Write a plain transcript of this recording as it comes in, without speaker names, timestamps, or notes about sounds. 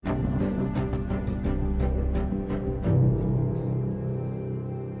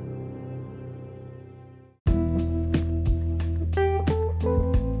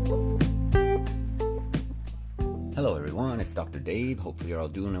It's Dr. Dave. Hopefully you're all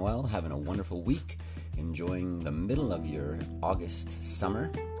doing well, having a wonderful week, enjoying the middle of your August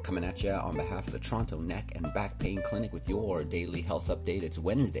summer. Coming at you on behalf of the Toronto Neck and Back Pain Clinic with your daily health update. It's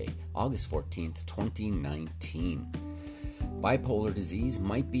Wednesday, August 14th, 2019. Bipolar disease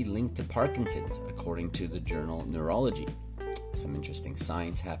might be linked to Parkinson's, according to the journal Neurology. Some interesting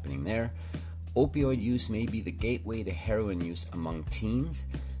science happening there. Opioid use may be the gateway to heroin use among teens.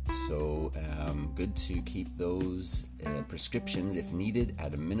 So good to keep those prescriptions, if needed,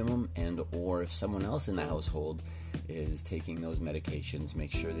 at a minimum, and or if someone else in the household is taking those medications,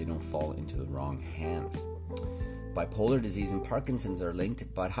 make sure they don't fall into the wrong hands. Bipolar disease and Parkinson's are linked,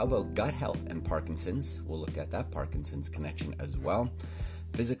 but how about gut health and Parkinson's? We'll look at that Parkinson's connection as well.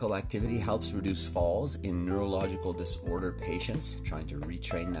 Physical activity helps reduce falls in neurological disorder patients, trying to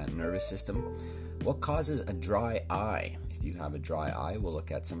retrain that nervous system. What causes a dry eye? If you have a dry eye, we'll look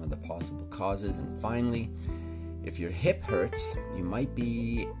at some of the possible causes. And finally, if your hip hurts, you might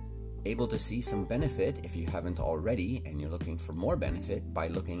be able to see some benefit, if you haven't already, and you're looking for more benefit, by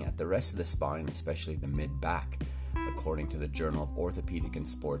looking at the rest of the spine, especially the mid-back, according to the Journal of Orthopedic and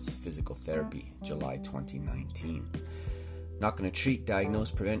Sports Physical Therapy, July 2019. Not going to treat, diagnose,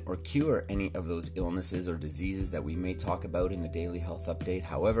 prevent, or cure any of those illnesses or diseases that we may talk about in the daily health update.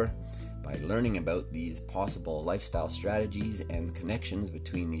 However, by learning about these possible lifestyle strategies and connections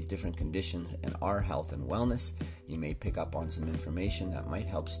between these different conditions and our health and wellness, you may pick up on some information that might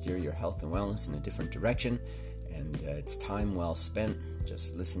help steer your health and wellness in a different direction. And it's time well spent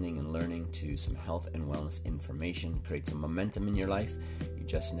just listening and learning to some health and wellness information. Create some momentum in your life. You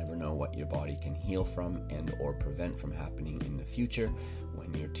just never know what your body can heal from and or prevent from happening in the future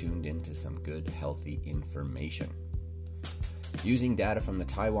when you're tuned into some good, healthy information. Using data from the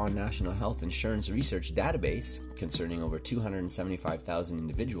Taiwan National Health Insurance Research Database concerning over 275,000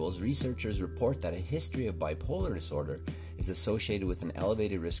 individuals, researchers report that a history of bipolar disorder is associated with an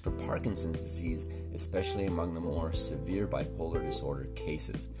elevated risk for Parkinson's disease, especially among the more severe bipolar disorder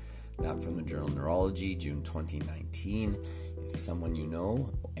cases. That from the journal Neurology, June 2019. If someone you know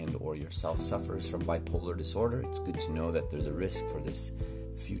and or yourself suffers from bipolar disorder, it's good to know that there's a risk for this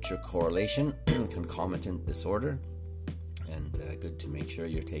future correlation, concomitant disorder. And good to make sure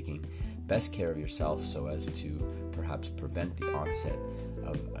you're taking best care of yourself so as to perhaps prevent the onset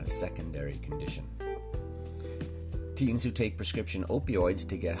of a secondary condition. Teens who take prescription opioids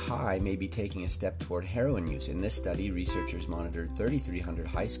to get high may be taking a step toward heroin use. In this study, researchers monitored 3,300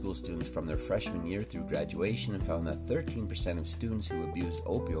 high school students from their freshman year through graduation and found that 13% of students who abused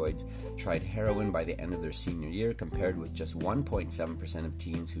opioids tried heroin by the end of their senior year, compared with just 1.7% of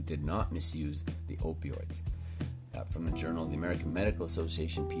teens who did not misuse the opioids. From the Journal of the American Medical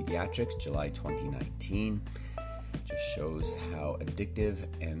Association Pediatrics, July 2019, just shows how addictive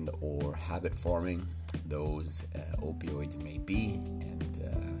and or habit forming those opioids may be,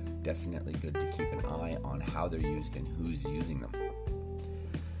 and definitely good to keep an eye on how they're used and who's using them.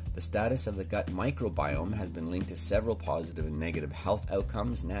 The status of the gut microbiome has been linked to several positive and negative health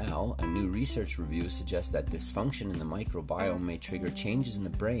outcomes. Now, a new research review suggests that dysfunction in the microbiome may trigger changes in the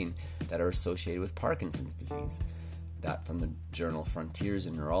brain that are associated with Parkinson's disease. That from the journal Frontiers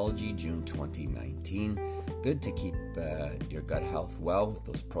in Neurology, June 2019. Good to keep your gut health well with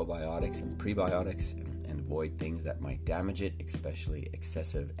those probiotics and prebiotics and avoid things that might damage it, especially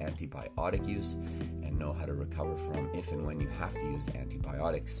excessive antibiotic use, and know how to recover from if and when you have to use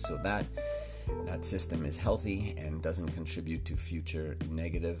antibiotics so that that system is healthy and doesn't contribute to future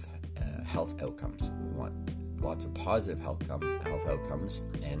negative health outcomes. We want lots of positive health outcomes,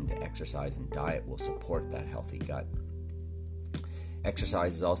 and exercise and diet will support that healthy gut.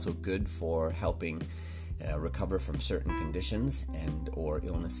 Exercise is also good for helping recover from certain conditions and or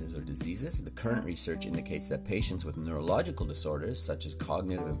illnesses or diseases. The current research indicates that patients with neurological disorders such as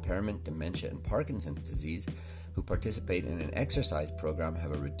cognitive impairment, dementia, and Parkinson's disease who participate in an exercise program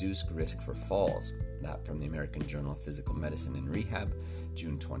have a reduced risk for falls. That from the American Journal of Physical Medicine and Rehab,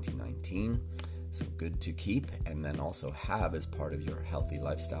 June 2019. So good to keep and then also have as part of your healthy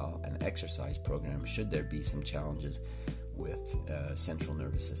lifestyle and exercise program should there be some challenges with central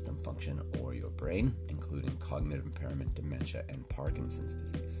nervous system function or your brain, including cognitive impairment, dementia, and Parkinson's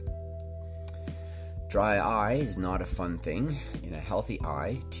disease. Dry eye is not a fun thing. In a healthy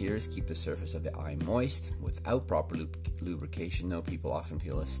eye, tears keep the surface of the eye moist. Without proper lubrication, though, people often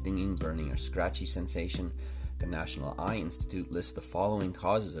feel a stinging, burning, or scratchy sensation. The National Eye Institute lists the following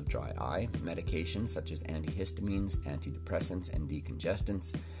causes of dry eye: medications such as antihistamines, antidepressants, and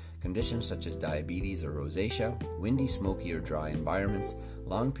decongestants, conditions such as diabetes or rosacea, windy, smoky, or dry environments,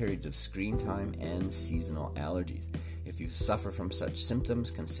 long periods of screen time, and seasonal allergies. If you suffer from such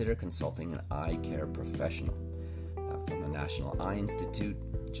symptoms, consider consulting an eye care professional. From the National Eye Institute,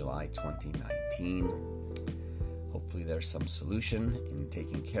 July 2019. Hopefully there's some solution in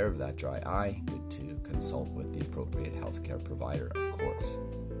taking care of that dry eye. Good to consult with the appropriate healthcare provider, of course.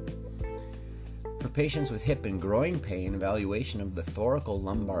 For patients with hip and groin pain, evaluation of the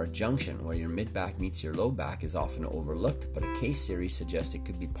thoracolumbar junction, where your mid-back meets your low back, is often overlooked, but a case series suggests it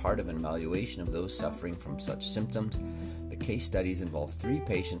could be part of an evaluation of those suffering from such symptoms. The case studies involve 3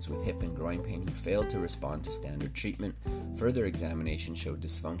 patients with hip and groin pain who failed to respond to standard treatment. Further examination showed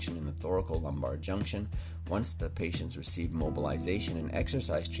dysfunction in the thoracolumbar junction. Once the patients received mobilization and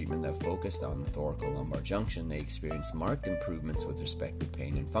exercise treatment that focused on the thoracolumbar junction, they experienced marked improvements with respect to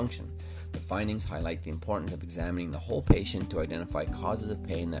pain and function. The findings highlight the importance of examining the whole patient to identify causes of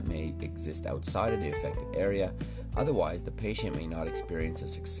pain that may exist outside of the affected area. Otherwise, the patient may not experience a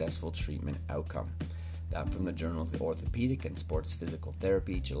successful treatment outcome. That from the Journal of Orthopedic and Sports Physical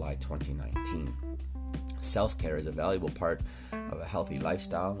Therapy, July 2019. Self-care is a valuable part of a healthy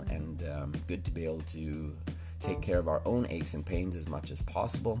lifestyle, and good to be able to take care of our own aches and pains as much as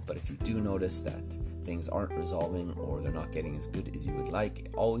possible. But if you do notice that things aren't resolving or they're not getting as good as you would like,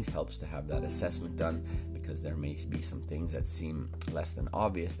 it always helps to have that assessment done, because there may be some things that seem less than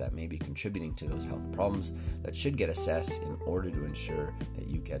obvious that may be contributing to those health problems that should get assessed in order to ensure that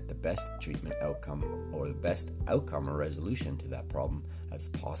you get the best treatment outcome, or the best outcome or resolution to that problem as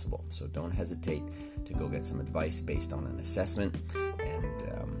possible. So don't hesitate to go get some advice based on an assessment and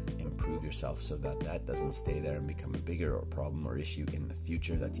improve yourself, so that that doesn't stay there and become a bigger problem or issue in the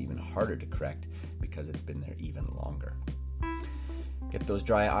future that's even harder to correct because it's been there even longer. Get those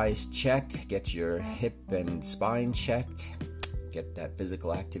dry eyes checked, get your hip and spine checked, get that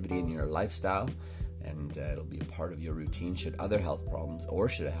physical activity in your lifestyle, and it'll be a part of your routine. Should other health problems, or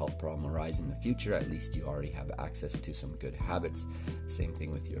should a health problem arise in the future, at least you already have access to some good habits. Same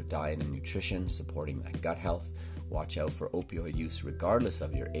thing with your diet and nutrition, supporting that gut health. Watch out for opioid use regardless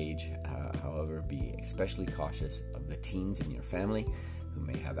of your age. However, be especially cautious of the teens in your family who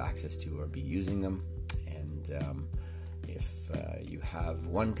may have access to or be using them. And if you have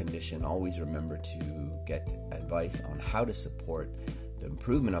one condition, always remember to get advice on how to support the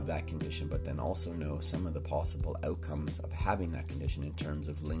improvement of that condition, but then also know some of the possible outcomes of having that condition in terms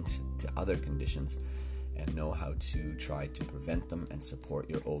of links to other conditions, and know how to try to prevent them and support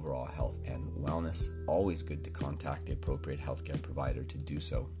your overall health and wellness. Always good to contact the appropriate healthcare provider to do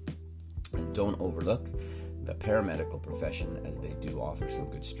so. And don't overlook the paramedical profession, as they do offer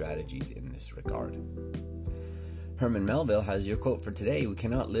some good strategies in this regard. Herman Melville has your quote for today: "We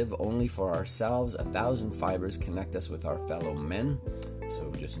cannot live only for ourselves. 1,000 fibers connect us with our fellow men."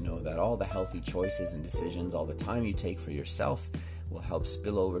 So just know that all the healthy choices and decisions, all the time you take for yourself, will help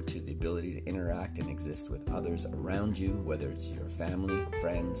spill over to the ability to interact and exist with others around you, whether it's your family,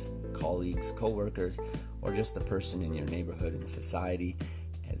 friends, colleagues, co-workers, or just the person in your neighborhood and society.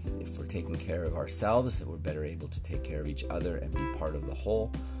 As if we're taking care of ourselves, we're better able to take care of each other and be part of the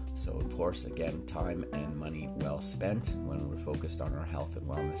whole. So of course, again, time and money well spent when we're focused on our health and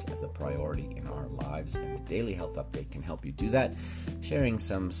wellness as a priority in our lives. And the Daily Health Update can help you do that, sharing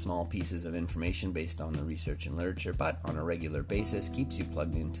some small pieces of information based on the research and literature, but on a regular basis keeps you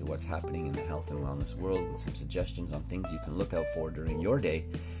plugged into what's happening in the health and wellness world, with some suggestions on things you can look out for during your day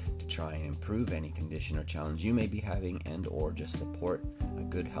to try and improve any condition or challenge you may be having, and or just support a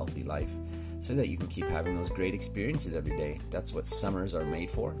good, healthy life, so that you can keep having those great experiences every day. That's what summers are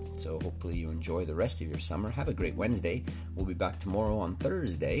made for. So hopefully you enjoy the rest of your summer. Have a great Wednesday. We'll be back tomorrow on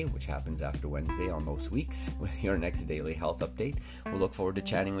Thursday, which happens after Wednesday on most weeks, with your next Daily Health Update. We'll look forward to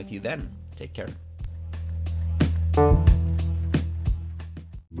chatting with you then. Take care.